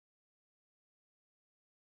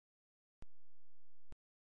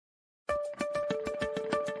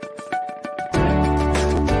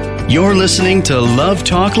You're listening to Love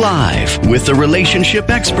Talk Live with the relationship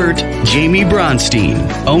expert, Jamie Bronstein,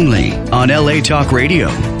 only on LA Talk Radio.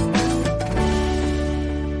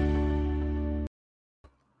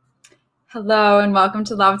 Hello and welcome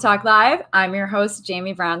to Love Talk Live. I'm your host,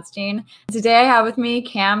 Jamie Bronstein. Today I have with me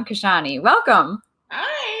Kashani. Welcome.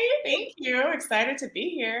 Hi, thank you. Excited to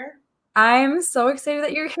be here. I'm so excited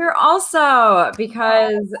that you're here also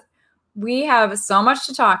because we have so much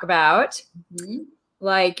to talk about. Mm-hmm.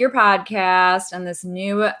 Like your podcast and this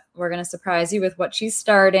new, we're going to surprise you with what she's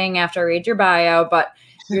starting after I read your bio, but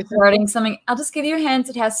you're starting something. I'll just give you a hint.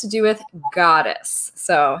 It has to do with goddess.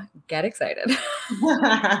 So get excited.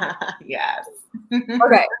 Yes.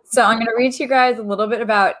 Okay. So I'm going to read to you guys a little bit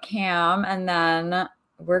about Cam, and then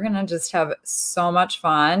we're going to just have so much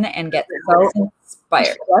fun and get so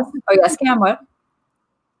inspired. Yes? Oh, yes, Cam, what?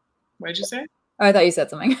 What did you say? Oh, I thought you said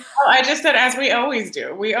something. Oh, I just said, as we always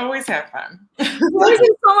do. We always have fun. We always have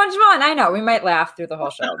so much fun. I know. We might laugh through the whole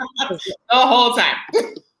show. The whole time.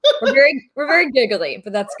 We're very giggly,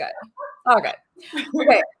 but that's good. Okay.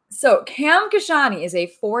 So Kashani is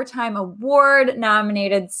a 4-time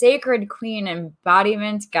award-nominated Sacred Queen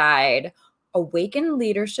Embodiment Guide, awakened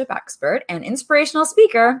leadership expert, and inspirational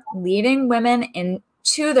speaker, leading women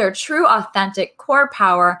into their true, authentic core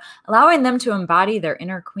power, allowing them to embody their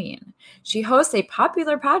inner queen. She hosts a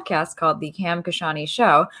popular podcast called The Kashani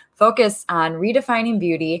Show, focused on redefining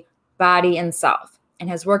beauty, body, and self, and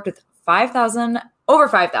has worked with over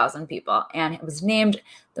 5,000 people, and it was named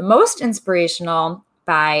the most inspirational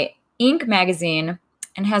by Inc. magazine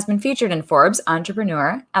and has been featured in Forbes,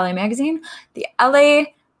 Entrepreneur, LA Magazine, the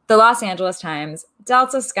Los Angeles Times,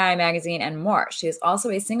 Delta Sky Magazine, and more. She is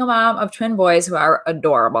also a single mom of twin boys who are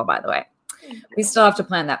adorable, by the way. We still have to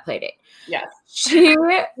plan that play date. Yes. She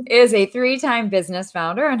is a 3-time business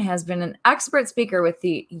founder and has been an expert speaker with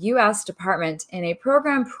the U.S. Department in a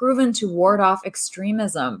program proven to ward off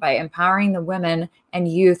extremism by empowering the women and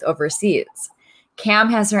youth overseas. Cam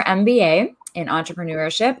has her MBA in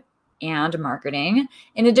entrepreneurship and marketing,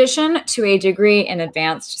 in addition to a degree in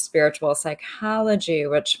advanced spiritual psychology,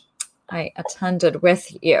 which I attended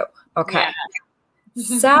with you. Okay.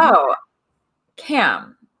 Yeah. So,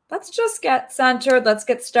 Cam, let's just get centered. Let's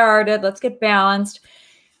get started. Let's get balanced.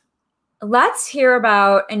 Let's hear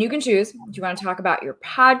about, and you can choose, do you want to talk about your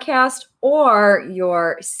podcast or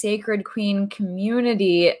your Sacred Queen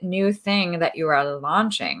community new thing that you are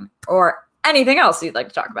launching, or anything else you'd like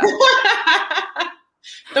to talk about?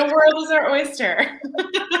 The world is our oyster. Oh,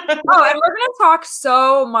 and we're going to talk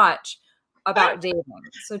so much about dating.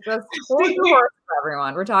 So just hold your horse for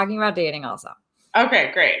everyone. We're talking about dating also. Okay,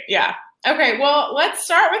 great. Yeah. Okay, well, let's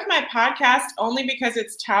start with my podcast only because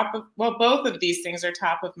it's both of these things are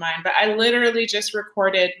top of mind, but I literally just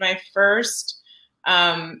recorded my first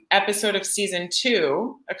episode of season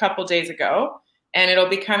 2 a couple days ago, and it'll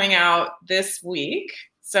be coming out this week.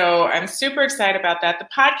 So I'm super excited about that. The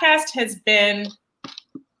podcast has been,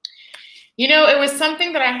 it was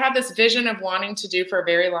something that I had this vision of wanting to do for a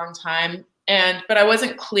very long time, but I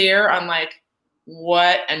wasn't clear on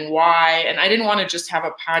what and why. And I didn't want to just have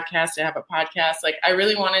a podcast to have a podcast. I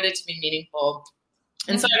really wanted it to be meaningful.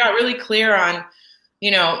 And so I got really clear on,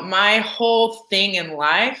 my whole thing in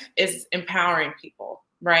life is empowering people,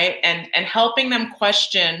 right? And helping them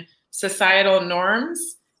question societal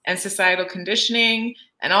norms and societal conditioning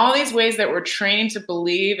and all these ways that we're trained to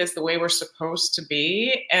believe is the way we're supposed to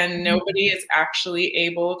be. And nobody is actually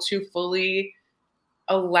able to fully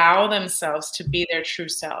allow themselves to be their true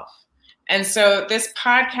self. And so this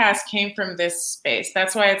podcast came from this space.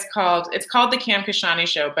 That's why it's called the Kashani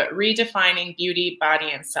Show, but redefining beauty,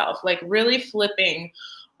 body, and self, really flipping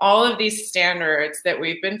all of these standards that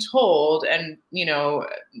we've been told and,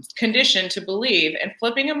 conditioned to believe, and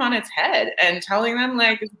flipping them on its head and telling them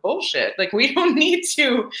it's bullshit. We don't need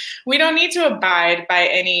to abide by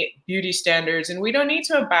any beauty standards, and we don't need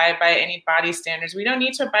to abide by any body standards. We don't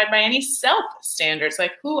need to abide by any self standards,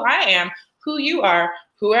 who I am, who you are,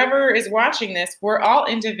 whoever is watching this. We're all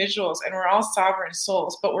individuals and we're all sovereign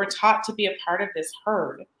souls, but we're taught to be a part of this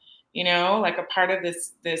herd, a part of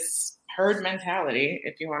this herd mentality,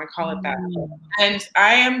 if you want to call it that. And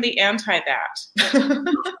I am the anti that.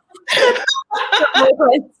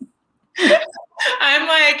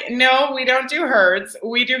 I'm no, we don't do herds.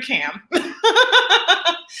 We do Cam.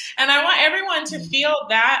 And I want everyone to feel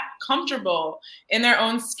that comfortable in their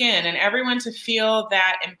own skin, and everyone to feel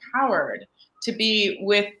that empowered to be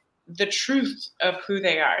with the truth of who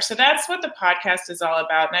they are. So that's what the podcast is all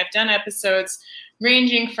about. And I've done episodes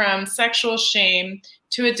ranging from sexual shame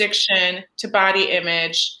to addiction to body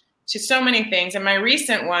image to so many things. And my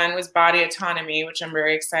recent one was body autonomy, which I'm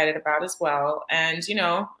very excited about as well. And,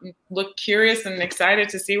 look curious and excited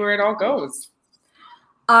to see where it all goes.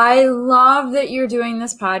 I love that you're doing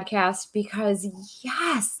this podcast because,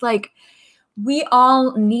 yes, like we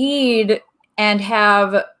all need and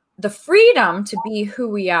have the freedom to be who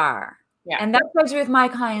we are. Yeah. And that's what I do with my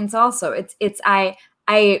clients also. It's like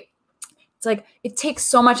it takes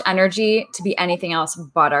so much energy to be anything else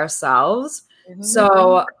but ourselves. Mm-hmm.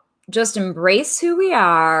 So just embrace who we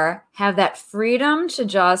are, have that freedom to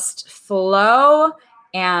just flow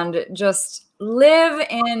and just live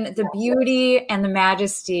in the beauty and the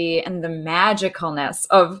majesty and the magicalness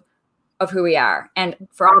of who we are, and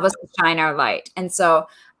for all of us to shine our light. And so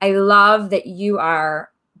I love that you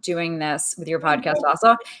are doing this with your podcast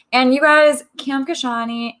also. And you guys, Kim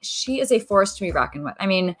Kashani, she is a force to be reckoned with. I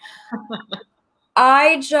mean,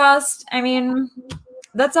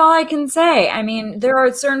 that's all I can say. I mean, there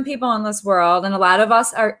are certain people in this world, and a lot of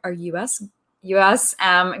us are USM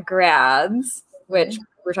grads, which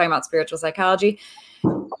we're talking about spiritual psychology,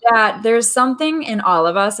 that there's something in all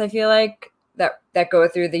of us, I feel like, that go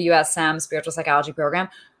through the USM spiritual psychology program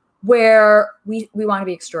where we want to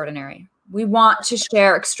be extraordinary. We want to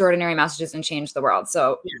share extraordinary messages and change the world.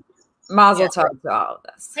 So mazel tov to all of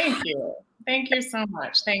this. Thank you. Thank you so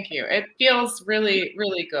much. Thank you. It feels really,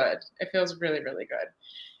 really good. It feels really, really good.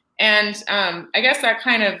 And I guess that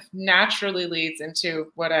kind of naturally leads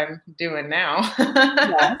into what I'm doing now.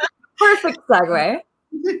 Perfect segue.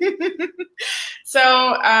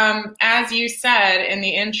 So, as you said in the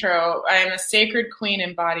intro, I am a Sacred Queen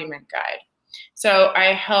embodiment guide. So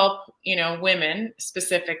I help, women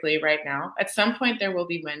specifically right now. At some point there will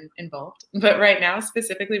be men involved, but right now,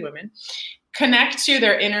 specifically women, connect to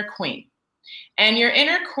their inner queen. And your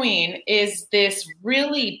inner queen is this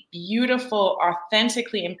really beautiful,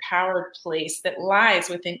 authentically empowered place that lies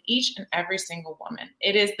within each and every single woman.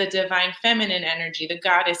 It is the divine feminine energy, the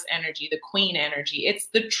goddess energy, the queen energy. It's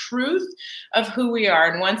the truth of who we are.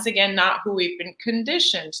 And once again, not who we've been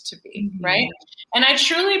conditioned to be, right? And I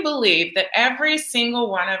truly believe that every single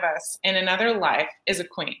one of us in another life is a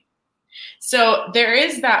queen. So there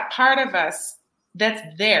is that part of us that's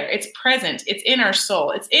there. It's present. It's in our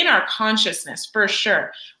soul. It's in our consciousness for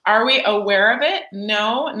sure. Are we aware of it?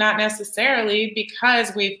 No, not necessarily,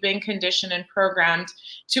 because we've been conditioned and programmed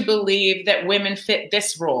to believe that women fit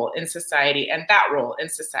this role in society and that role in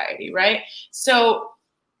society, right? So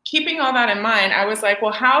keeping all that in mind, I was like,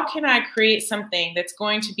 well, how can I create something that's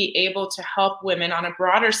going to be able to help women on a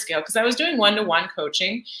broader scale? Because I was doing one-to-one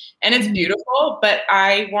coaching and it's beautiful, but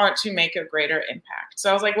I want to make a greater impact. So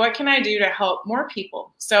I was like, what can I do to help more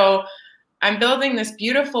people? So I'm building this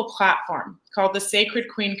beautiful platform called the Sacred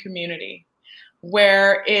Queen Community,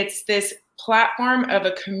 where it's this platform of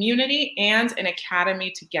a community and an academy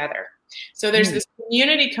together. So there's this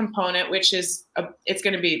community component, which is,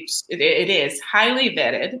 it is highly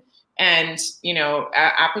vetted and,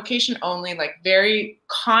 application only, like very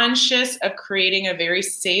conscious of creating a very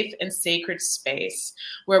safe and sacred space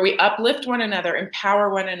where we uplift one another, empower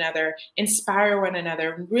one another, inspire one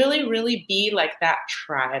another, really, really be like that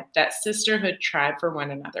tribe, that sisterhood tribe for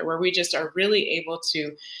one another, where we just are really able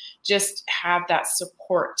to just have that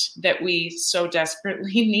support that we so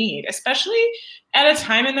desperately need, especially at a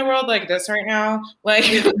time in the world like this right now. Like,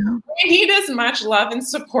 we need as much love and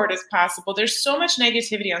support as possible. There's so much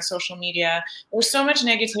negativity on social media. There's so much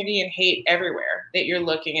negativity and hate everywhere that you're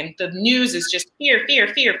looking, and the news is just fear, fear,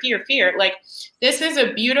 fear, fear, fear. Like, this is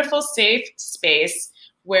a beautiful, safe space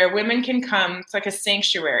where women can come. It's like a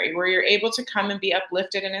sanctuary where you're able to come and be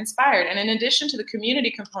uplifted and inspired. And in addition to the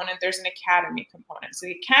community component, there's an academy component. So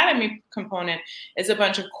the academy component is a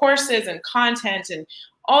bunch of courses and content and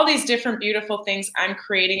all these different beautiful things I'm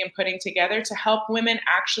creating and putting together to help women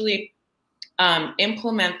actually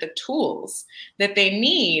implement the tools that they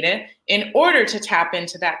need in order to tap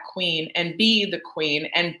into that queen and be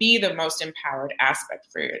the most empowered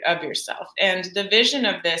aspect of yourself. And the vision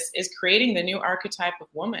of this is creating the new archetype of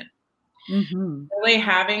woman. Really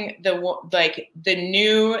having the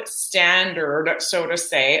new standard, so to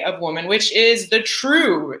say, of woman, which is the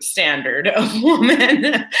true standard of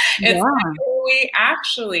woman. It's like who we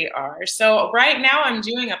actually are. So right now I'm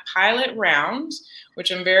doing a pilot round,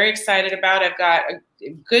 which I'm very excited about. I've got a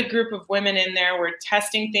good group of women in there. We're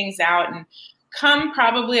testing things out, and come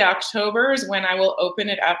probably October is when I will open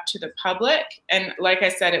it up to the public. And like I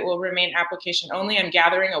said, it will remain application only. I'm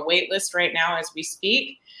gathering a wait list right now as we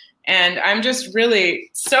speak. And I'm just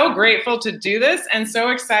really so grateful to do this and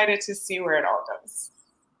so excited to see where it all goes.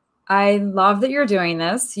 I love that you're doing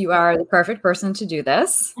this. You are the perfect person to do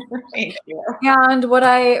this. Thank you. And what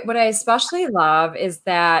I especially love is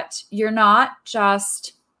that you're not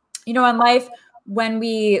just, in life, when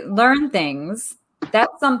we learn things,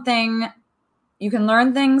 that's something you can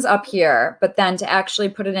learn things up here, but then to actually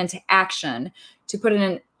put it into action, to put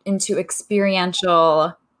it into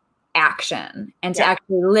experiential action and to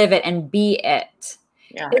actually live it and be it,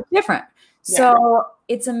 it's different. So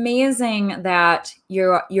it's amazing that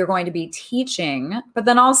you're going to be teaching, but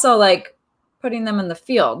then also like putting them in the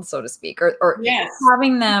field, so to speak, or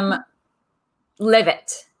having them live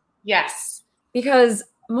it. Yes. Because,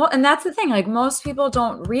 and that's the thing, like most people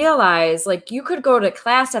don't realize, like you could go to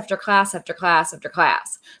class after class after class after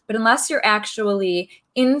class, but unless you're actually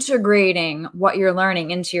integrating what you're learning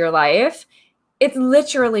into your life, it's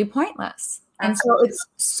literally pointless. And so it's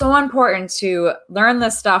so important to learn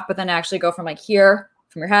this stuff, but then actually go from like here,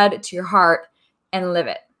 from your head to your heart and live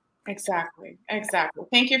it. Exactly.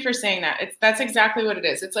 Thank you for saying that. That's exactly what it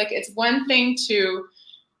is. It's like, it's one thing to,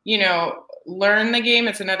 learn the game.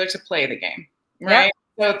 It's another to play the game. Right.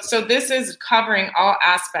 Yep. So this is covering all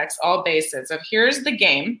aspects, all bases of here's the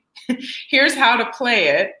game, here's how to play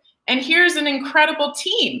it. And here's an incredible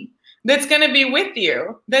team that's going to be with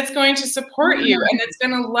you, that's going to support you, and that's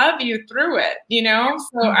going to love you through it,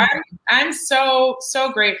 So I'm so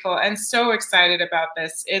grateful and so excited about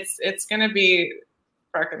this. It's going to be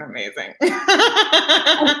freaking amazing.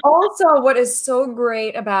 And also, what is so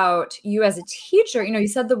great about you as a teacher, you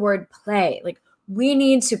said the word play. Like we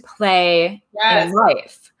need to play in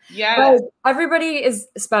life. Yes. But everybody is,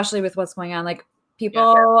 especially with what's going on, like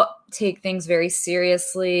people take things very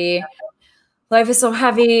seriously. Life is so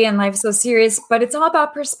heavy and life is so serious, but it's all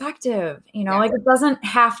about perspective. Like it doesn't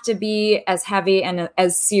have to be as heavy and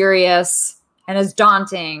as serious and as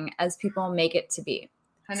daunting as people make it to be.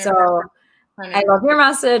 100%. So I love your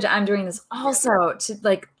message. I'm doing this also to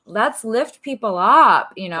like, let's lift people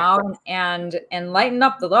up, and lighten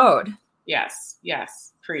up the load. Yes.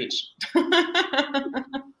 Preach. Woohoo!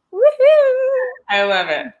 I love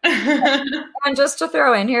it. And just to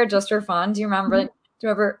throw in here, just for fun, do you remember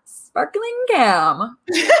Sparkling Cam?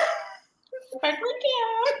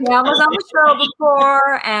 Cam was on the show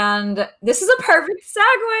before, and this is a perfect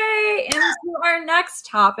segue into our next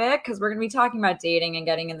topic because we're going to be talking about dating and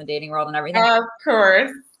getting in the dating world and everything. Of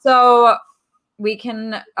course. So we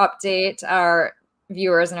can update our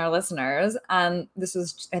viewers and our listeners. This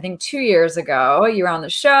was, I think, 2 years ago. You were on the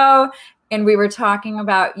show, and we were talking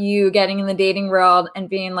about you getting in the dating world and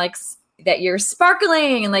being like, that you're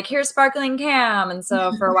sparkling and like, here's Sparkling Cam. And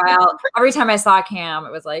so for a while, every time I saw Cam,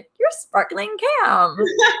 it was like, you're Sparkling Cam.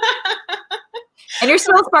 And you're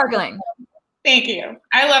still sparkling. Thank you.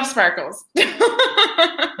 I love sparkles.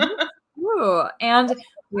 Ooh, and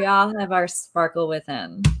we all have our sparkle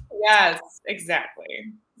within. Yes,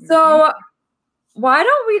 exactly. So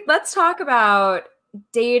let's talk about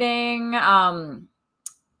dating.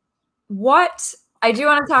 I do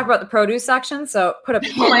want to talk about the produce section, so put a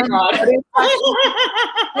pin in the produce section.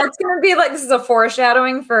 That's going to be like, this is a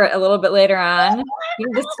foreshadowing for a little bit later on. You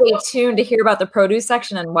need to stay tuned to hear about the produce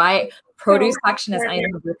section and why produce section is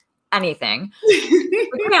anything.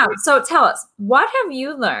 Yeah, so tell us, what have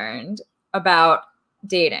you learned about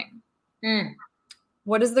dating?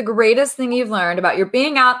 What is the greatest thing you've learned about you're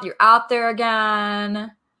out there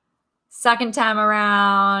again, second time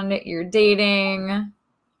around, you're dating?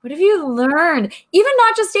 What have you learned? Even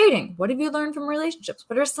not just dating. What have you learned from relationships?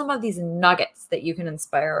 What are some of these nuggets that you can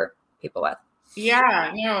inspire people with?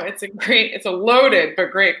 Yeah, it's a loaded but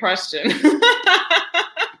great question.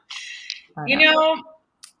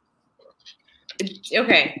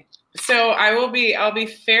 Okay. So I'll be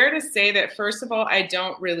fair to say that first of all, I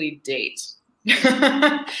don't really date.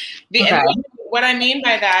 What I mean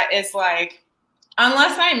by that is like,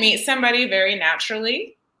 unless I meet somebody very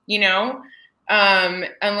naturally,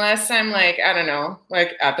 unless I'm like, I don't know,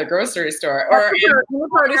 like at the grocery store or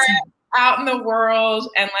out in the world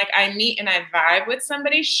and like I meet and I vibe with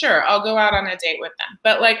somebody, sure, I'll go out on a date with them.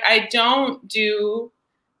 But like, I don't do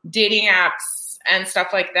dating apps and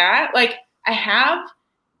stuff like that. Like I have,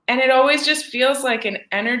 and it always just feels like an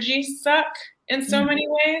energy suck in so many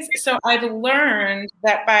ways. So I've learned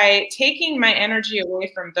that by taking my energy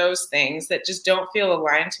away from those things that just don't feel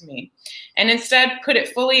aligned to me and instead put it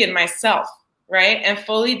fully in myself, right? And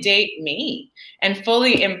fully date me and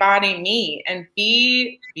fully embody me and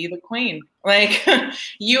be the queen. Like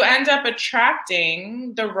you end up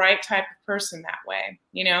attracting the right type of person that way,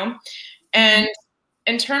 And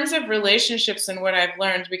in terms of relationships and what I've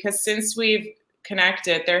learned, because since we've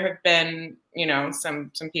connected, there have been,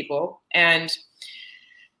 some people, and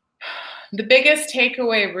The biggest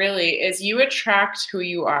takeaway really is you attract who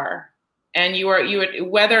you are. And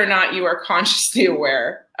whether or not you are consciously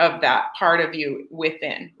aware of that part of you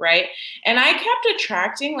within, right? And I kept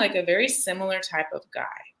attracting like a very similar type of guy.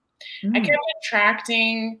 I kept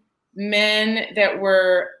attracting men that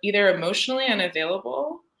were either emotionally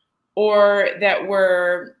unavailable or that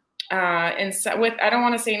were I don't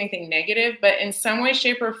want to say anything negative, but in some way,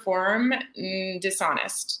 shape, or form,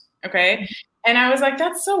 dishonest. Okay. And I was like,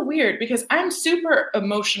 that's so weird because I'm super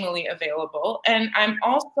emotionally available and I'm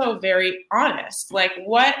also very honest. Like,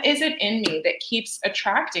 what is it in me that keeps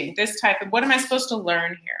attracting this type of, what am I supposed to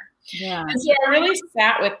learn here? Yeah. And so I really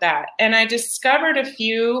sat with that and I discovered a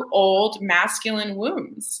few old masculine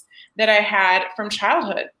wounds that I had from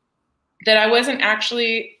childhood that I wasn't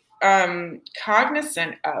actually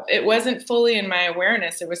cognizant of. It wasn't fully in my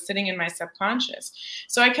awareness. It was sitting in my subconscious.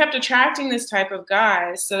 So I kept attracting this type of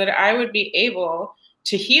guy so that I would be able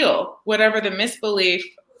to heal whatever the misbelief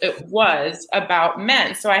it was about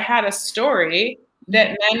men. So I had a story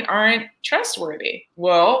that men aren't trustworthy.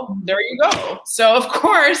 Well, there you go. So of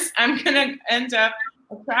course I'm going to end up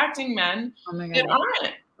attracting men that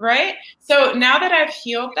aren't, right? So now that I've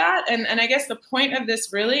healed that, and I guess the point of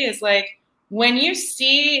this really is like, when you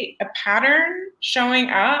see a pattern showing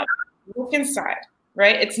up, look inside,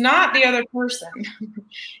 right? It's not the other person.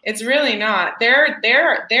 It's really not. They're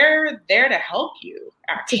there to help you,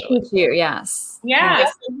 actually. To teach you, yes. Yeah.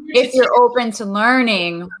 If you're open to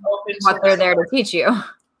learning what they're there to teach you.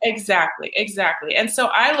 Exactly. And so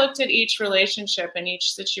I looked at each relationship and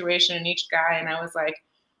each situation and each guy, and I was like,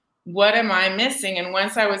 what am I missing? And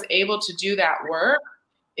once I was able to do that work,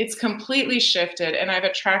 it's completely shifted and I've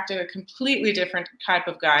attracted a completely different type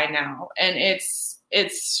of guy now. And it's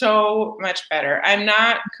so much better. I'm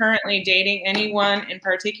not currently dating anyone in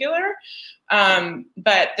particular,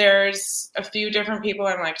 but there's a few different people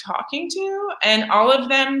I'm like talking to and all of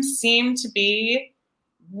them seem to be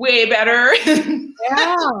way better.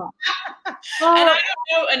 Yeah. And I don't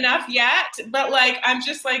know enough yet, but like, I'm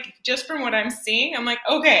just like, just from what I'm seeing, I'm like,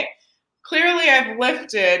 okay, clearly I've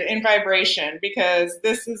lifted in vibration because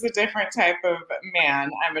this is a different type of man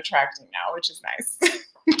I'm attracting now, which is nice.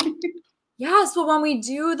 Yeah. So when we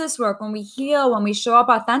do this work, when we heal, when we show up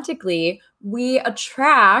authentically, we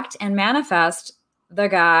attract and manifest the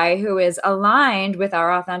guy who is aligned with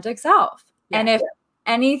our authentic self. Yeah.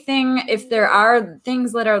 And if there are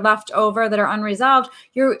things that are left over that are unresolved,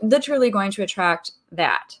 you're literally going to attract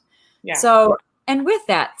that. Yeah. So, and with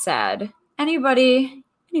that said, any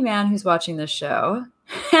man who's watching this show,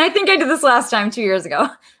 and I think I did this last time 2 years ago,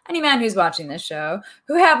 any man who's watching this show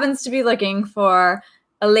who happens to be looking for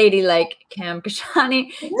a lady like Kim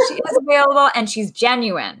Kashani, she is available and she's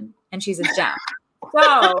genuine and she's a gem.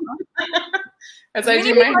 So, as I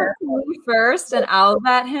do my hair first, and I'll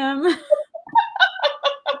vet him.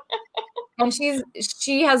 And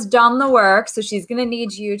she has done the work, so she's going to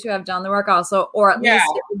need you to have done the work also, or at least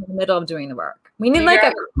in the middle of doing the work. We need like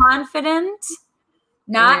a confident,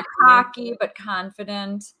 not cocky, but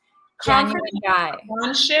confident, genuine guy.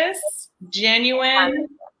 Conscious, genuine.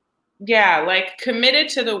 Yeah, like committed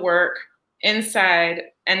to the work inside.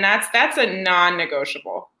 And that's a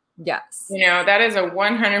non-negotiable. Yes. You know, that is a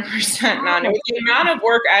 100% non-negotiable. The amount of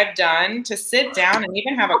work I've done to sit down and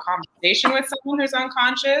even have a conversation with someone who's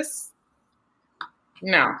unconscious.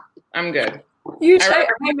 No, I'm good. I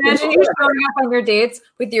imagine you showing up on your dates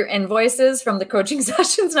with your invoices from the coaching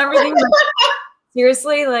sessions and everything.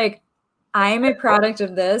 Seriously, like, I'm a product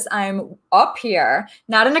of this. I'm up here,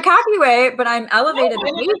 not in a cocky way, but I'm elevated.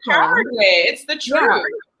 No, in a coward way. It's the truth.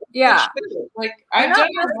 Yeah. The truth. Like, I've done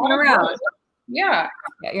it around. Yeah.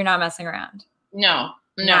 Yeah. You're not messing around. No.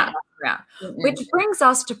 Not messing around. Which brings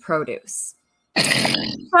us to produce.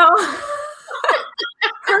 So,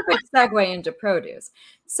 perfect segue into produce.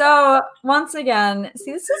 So, once again,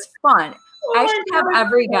 see, this is fun. I should have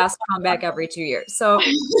every guest come back every 2 years. So,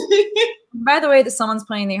 by the way, someone's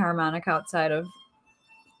playing the harmonica outside of.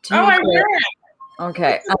 I hear it.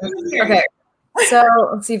 Okay. Okay. So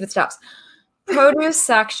let's see if it stops. Produce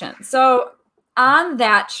section. So on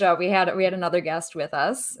that show, we had another guest with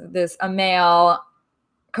us, a male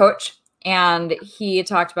coach, and he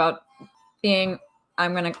talked about being.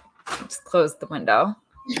 I'm gonna just close the window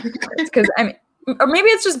because or maybe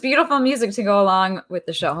it's just beautiful music to go along with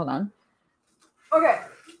the show. Hold on. Okay.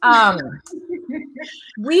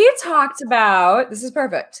 We talked about, this is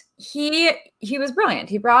perfect. He was brilliant.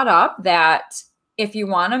 He brought up that if you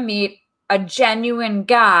want to meet a genuine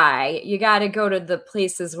guy, you got to go to the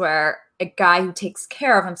places where a guy who takes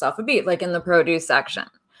care of himself would be, like in the produce section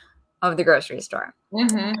of the grocery store.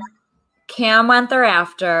 Mm-hmm. Cam went there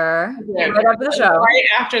after, right after the show. Right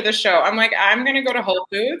after the show. I'm like, I'm going to go to Whole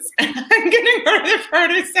Foods and I'm going to go to the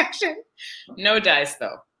produce section. No dice,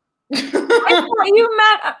 though. I thought you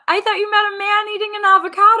met a man eating an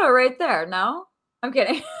avocado right there. No? I'm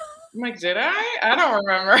kidding. I'm like, did I? I don't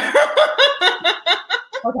remember.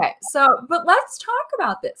 Okay. So, but let's talk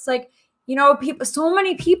about this. Like, so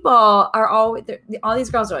many people are all these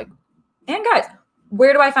girls are like, and guys,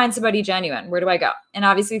 where do I find somebody genuine? Where do I go? And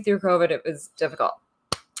obviously through COVID, it was difficult.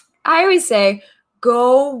 I always say,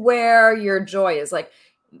 go where your joy is. Like,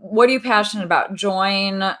 what are you passionate about?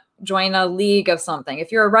 Join a league of something. If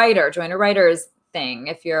you're a writer, join a writer's thing.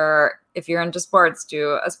 If you're into sports,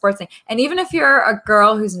 do a sports thing. And even if you're a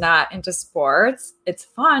girl who's not into sports, it's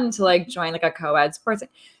fun to like join like a co-ed sports thing.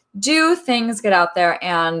 Do things, get out there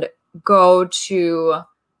and go to,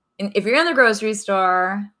 and if you're in the grocery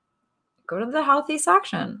store, go to the healthy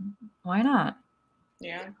section. Why not?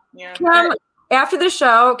 Yeah. Kim, after the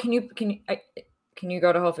show, can you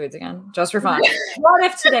go to Whole Foods again just for fun? What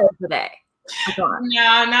if today is the day?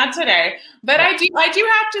 No, not today. But I do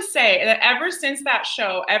have to say that ever since that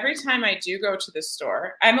show, every time I do go to the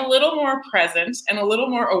store, I'm a little more present and a little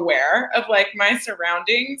more aware of like my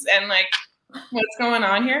surroundings and like what's going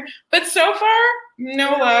on here. But so far,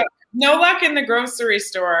 no luck. No luck in the grocery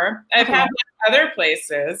store. I've had other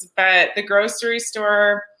places, but the grocery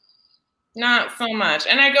store, not so much.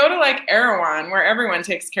 And I go to like Erewhon where everyone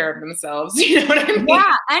takes care of themselves. You know what I mean?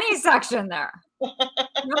 Yeah, any section there.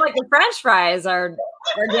 Like the French fries are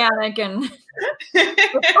organic and with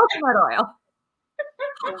coconut oil.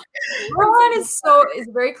 Erewhon is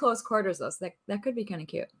very close quarters though, so that could be kind of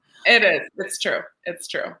cute. It is. It's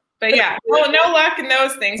true. But yeah, no luck in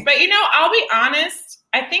those things. But I'll be honest.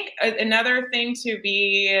 I think another thing to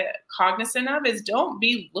be cognizant of is don't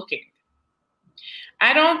be looking.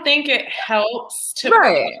 I don't think it helps to,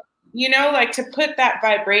 like to put that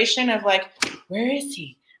vibration of like, where is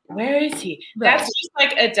he? Where is he? Right. That's just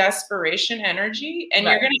like a desperation energy. And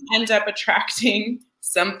you're going to end up attracting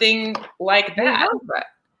something like that.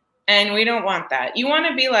 And we don't want that. You want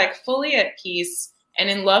to be like fully at peace and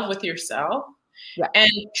in love with yourself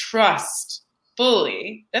and trust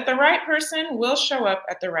fully that the right person will show up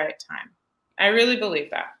at the right time. I really believe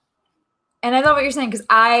that. And I love what you're saying because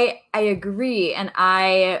I agree. And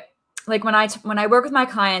I like when I work with my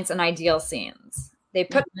clients in ideal scenes, they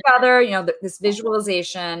put together, this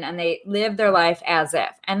visualization and they live their life as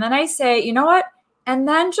if. And then I say, you know what? And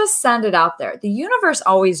then just send it out there. The universe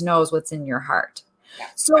always knows what's in your heart.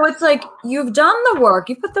 So it's like you've done the work,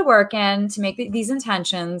 you put the work in to make these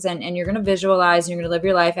intentions and you're going to visualize, and you're going to live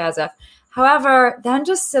your life as if. However, then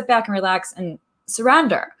just sit back and relax and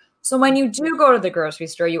surrender. So when you do go to the grocery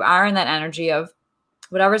store, you are in that energy of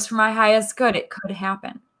whatever's for my highest good, it could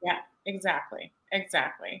happen. Yeah, exactly.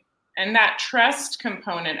 And that trust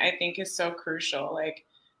component, I think, is so crucial. Like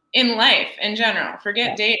in life in general,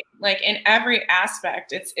 forget dating, like in every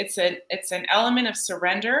aspect, it's an element of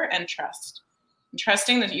surrender and trust. And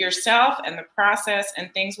trusting that yourself and the process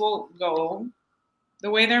and things will go the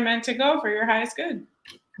way they're meant to go for your highest good.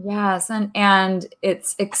 Yes. And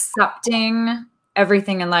it's accepting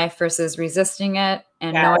everything in life versus resisting it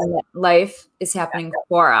and knowing that life is happening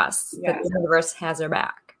for us, that the universe has our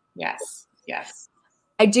back. Yes.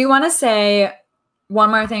 I do want to say one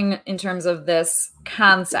more thing in terms of this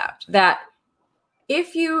concept that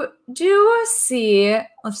if you do see,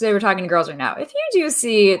 let's say we're talking to girls right now, if you do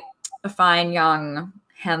see a fine, young,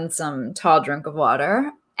 handsome, tall drink of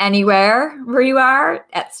water anywhere where you are,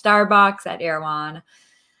 at Starbucks, at Erewhon,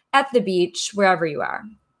 at the beach, wherever you are,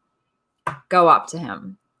 go up to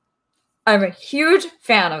him. I'm a huge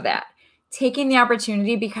fan of that. Taking the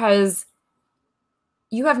opportunity because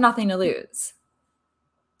you have nothing to lose.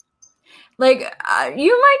 Like,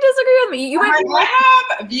 you might disagree with me. I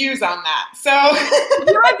have views on that. So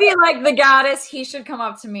you might be like the goddess. He should come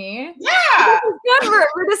up to me. Yeah. This is good.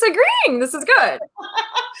 We're disagreeing. This is good.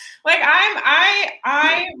 Like I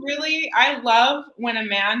love when a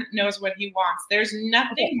man knows what he wants. There's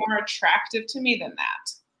nothing more attractive to me than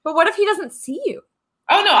that. But what if he doesn't see you?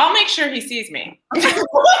 Oh no, I'll make sure he sees me.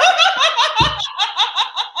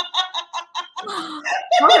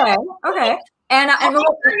 Okay. And I'll make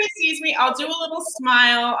sure he sees me. I'll do a little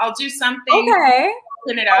smile. I'll do something. Okay.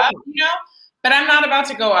 Open it up, But I'm not about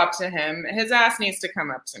to go up to him. His ass needs to come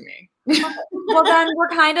up to me. Well, then we're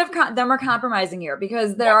compromising here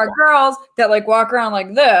because there are girls that like walk around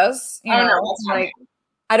like this. Like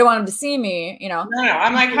I don't want him to see me. No.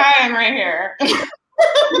 I'm like, hi, I'm right here.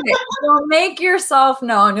 Okay, so make yourself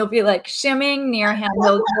known. You'll be like shimming near him.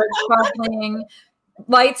 You'll be sparkling.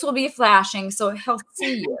 lights will be flashing, so he'll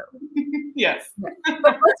see you. Yes. But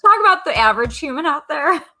let's talk about the average human out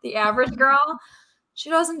there, the average girl. She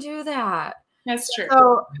doesn't do that. That's true.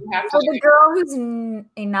 So the girl who's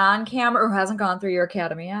a non-cam or who hasn't gone through your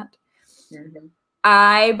academy yet,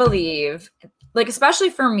 I believe, like,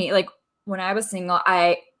 especially for me, like when I was single,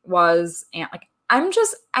 I'm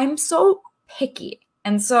so picky.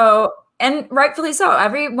 And rightfully so,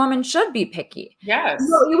 every woman should be picky. Yes. You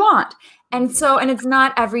know what you want. And it's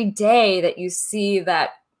not every day that you see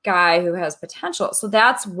that guy who has potential. So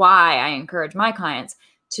that's why I encourage my clients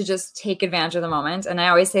to just take advantage of the moment. And I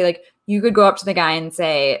always say, like, you could go up to the guy and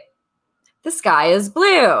say, the sky is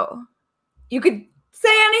blue. You could say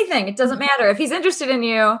anything. It doesn't matter. If he's interested in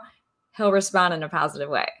you, he'll respond in a positive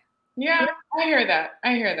way. Yeah, I hear that.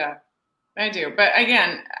 I do. But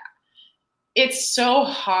again, it's so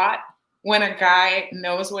hot when a guy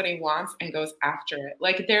knows what he wants and goes after it.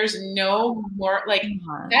 Like, there's no more, like,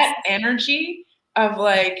 that energy of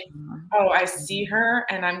like, oh, I see her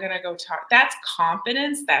and I'm going to go talk. That's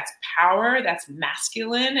confidence. That's power. That's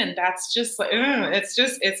masculine. And that's just like,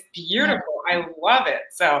 it's beautiful. I love it.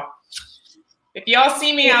 So if y'all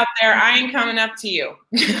see me out there, I ain't coming up to you.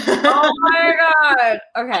 Oh my God.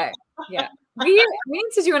 Okay. Yeah. We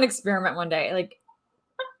need to do an experiment one day. Like,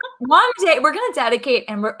 one day we're going to dedicate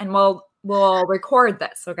and we'll record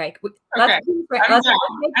this. Okay. Let's make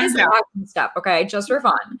this an action step. Okay. Just for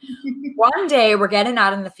fun. One day we're getting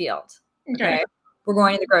out in the field. Okay. We're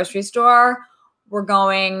going to the grocery store. We're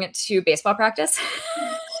going to baseball practice.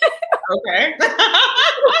 Okay.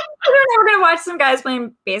 We're going to watch some guys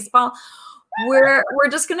playing baseball. We're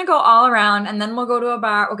just going to go all around and then we'll go to a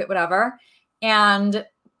bar. Okay. Whatever. And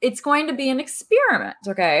it's going to be an experiment.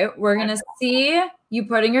 Okay. We're going to see you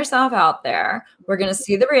putting yourself out there. We're going to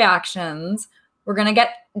see the reactions. We're going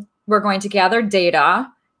to gather data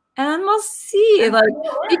and we'll see, like,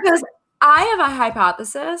 because I have a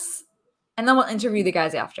hypothesis and then we'll interview the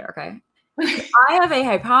guys after. Okay. I have a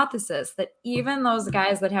hypothesis that even those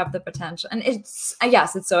guys that have the potential, and it's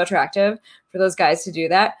so attractive for those guys to do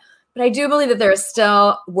that. But I do believe that there are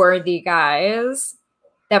still worthy guys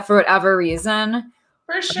that for whatever reason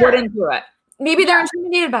wouldn't do it. Maybe they're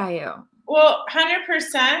intimidated by you. Well,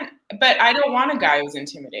 100%, but I don't want a guy who's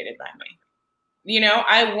intimidated by me. You know,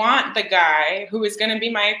 I want the guy who is going to be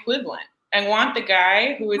my equivalent. I want the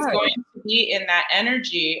guy who is going to be in that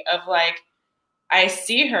energy of like, I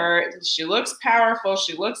see her, she looks powerful,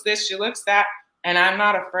 she looks this, she looks that, and I'm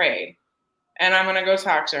not afraid. And I'm going to go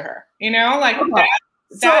talk to her. You know, like that.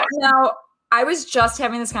 So now, I was just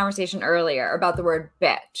having this conversation earlier about the word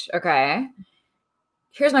bitch, okay?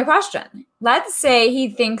 Here's my question. Let's say he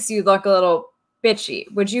thinks you look a little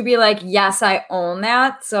bitchy. Would you be like, yes, I own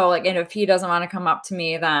that? So, like, and if he doesn't want to come up to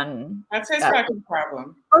me, then that's his fucking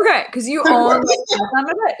problem. Okay, because you own, I'm a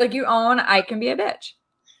bitch. Like, you own, I can be a bitch.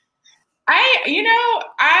 I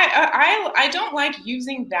don't like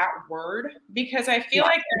using that word because I feel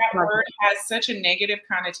like that word has such a negative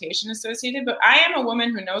connotation associated, but I am a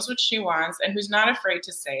woman who knows what she wants and who's not afraid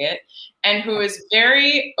to say it and who is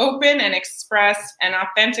very open and expressed and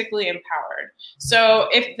authentically empowered. So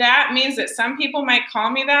if that means that some people might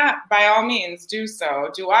call me that, by all means do so.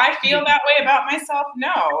 Do I feel that way about myself?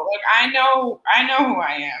 No. Like, I know who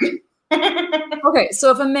I am. Okay,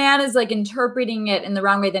 so if a man is like interpreting it in the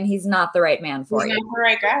wrong way, then he's not the right man for you. He's not the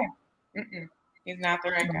right guy. He's not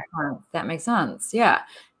the right guy. That makes sense. Yeah.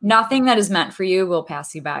 Nothing that is meant for you will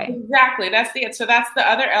pass you by. Exactly. So that's the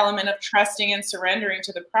other element of trusting and surrendering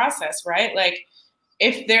to the process, right? Like,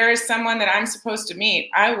 if there is someone that I'm supposed to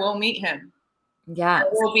meet, I will meet him. Yeah.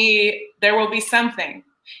 There will be something.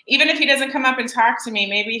 Even if he doesn't come up and talk to me,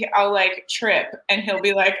 maybe I'll like trip and he'll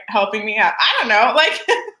be like helping me out. I don't know. Like,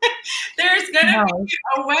 there's going to be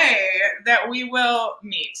a way that we will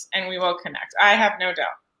meet and we will connect. I have no doubt.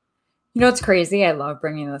 You know, it's crazy. I love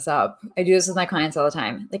bringing this up. I do this with my clients all the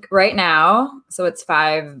time. Like right now, so it's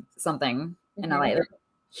 5 something in LA. Like,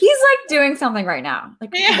 he's like doing something right now.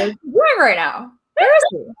 Like, what are you doing right now? Where is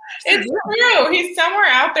he? It's true. He's somewhere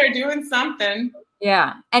out there doing something.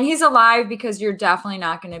 Yeah. And he's alive because you're definitely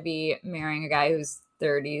not going to be marrying a guy who's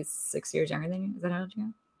 36 years younger than you. Is that how old you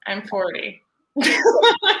are? I'm 40.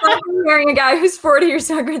 You're marrying a guy who's 40 years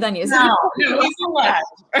younger than you. So no, he's alive.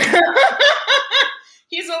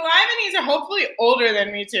 He's alive and he's hopefully older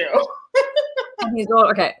than me too. He's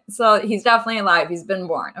old. Okay. So he's definitely alive. He's been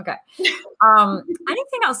born. Okay.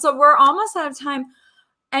 Anything else? So we're almost out of time.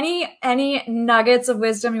 Any nuggets of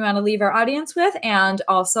wisdom you want to leave our audience with, and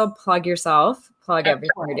also plug yourself, everything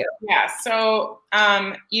you do. Yeah. So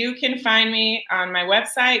you can find me on my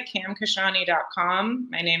website, camkashani.com.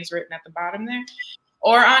 My name's written at the bottom there.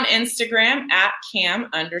 or on Instagram at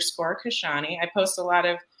 @Cam_Kashani. I post a lot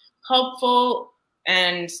of helpful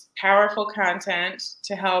and powerful content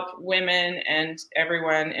to help women and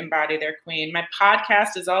everyone embody their queen. My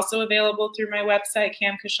podcast is also available through my website,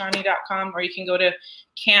 camkashani.com, or you can go to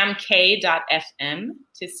camk.fm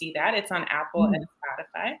to see that. It's on Apple and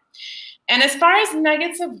Spotify. And as far as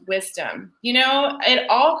nuggets of wisdom, it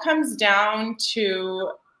all comes down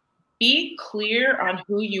to be clear on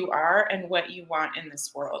who you are and what you want in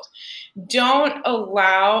this world. Don't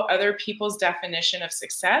allow other people's definition of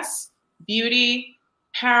success, beauty,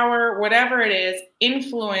 power, whatever it is,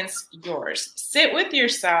 influence yours. Sit with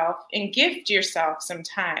yourself and gift yourself some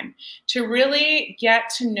time to really get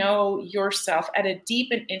to know yourself at a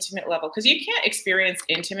deep and intimate level, because you can't experience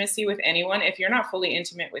intimacy with anyone if you're not fully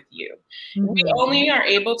intimate with you. Mm-hmm. We only are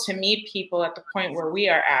able to meet people at the point where we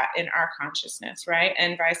are at in our consciousness, right?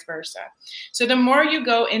 And vice versa. So the more you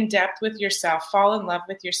go in depth with yourself, fall in love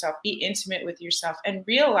with yourself, be intimate with yourself, and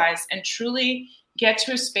realize and truly get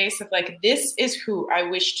to a space of like, this is who I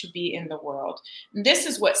wish to be in the world. And this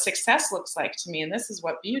is what success looks like to me. And this is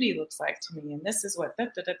what beauty looks like to me. And this is what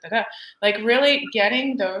like really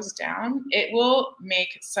getting those down, it will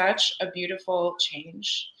make such a beautiful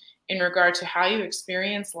change in regard to how you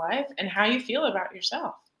experience life and how you feel about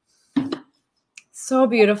yourself. So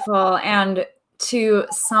beautiful. And to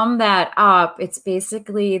sum that up, it's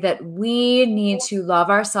basically that we need to love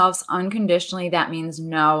ourselves unconditionally. That means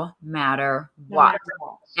no matter what.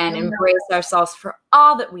 And embrace ourselves for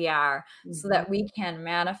all that we are, so that we can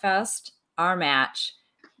manifest our match,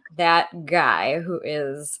 that guy who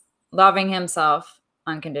is loving himself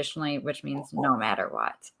unconditionally, which means no matter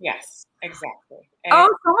what. Yes, exactly. And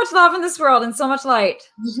so much love in this world and so much light.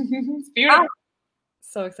 It's beautiful.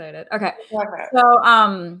 So excited. Okay.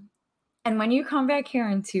 So, and when you come back here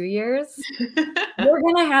in 2 years, you're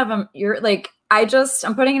going to have I'm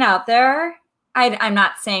putting it out there. I'm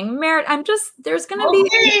not saying merit. There's going to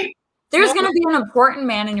be an important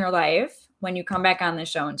man in your life when you come back on the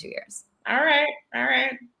show in 2 years. All right.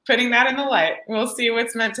 Putting that in the light. We'll see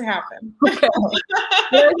what's meant to happen. Okay.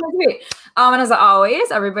 And as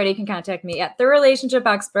always, everybody can contact me at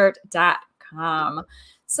therelationshipexpert.com.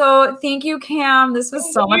 So thank you, Cam. This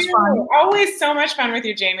was so much fun. Always so much fun with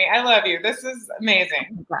you, Jamie. I love you. This is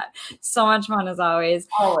amazing. So much fun as always.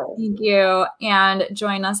 Always. Thank you. And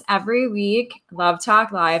join us every week, Love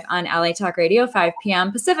Talk Live on LA Talk Radio, 5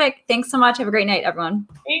 p.m. Pacific. Thanks so much. Have a great night, everyone.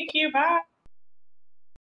 Thank you. Bye.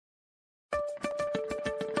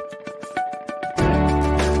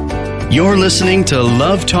 You're listening to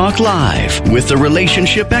Love Talk Live with the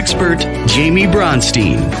relationship expert, Jamie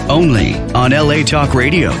Bronstein, only on LA Talk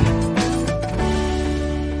Radio.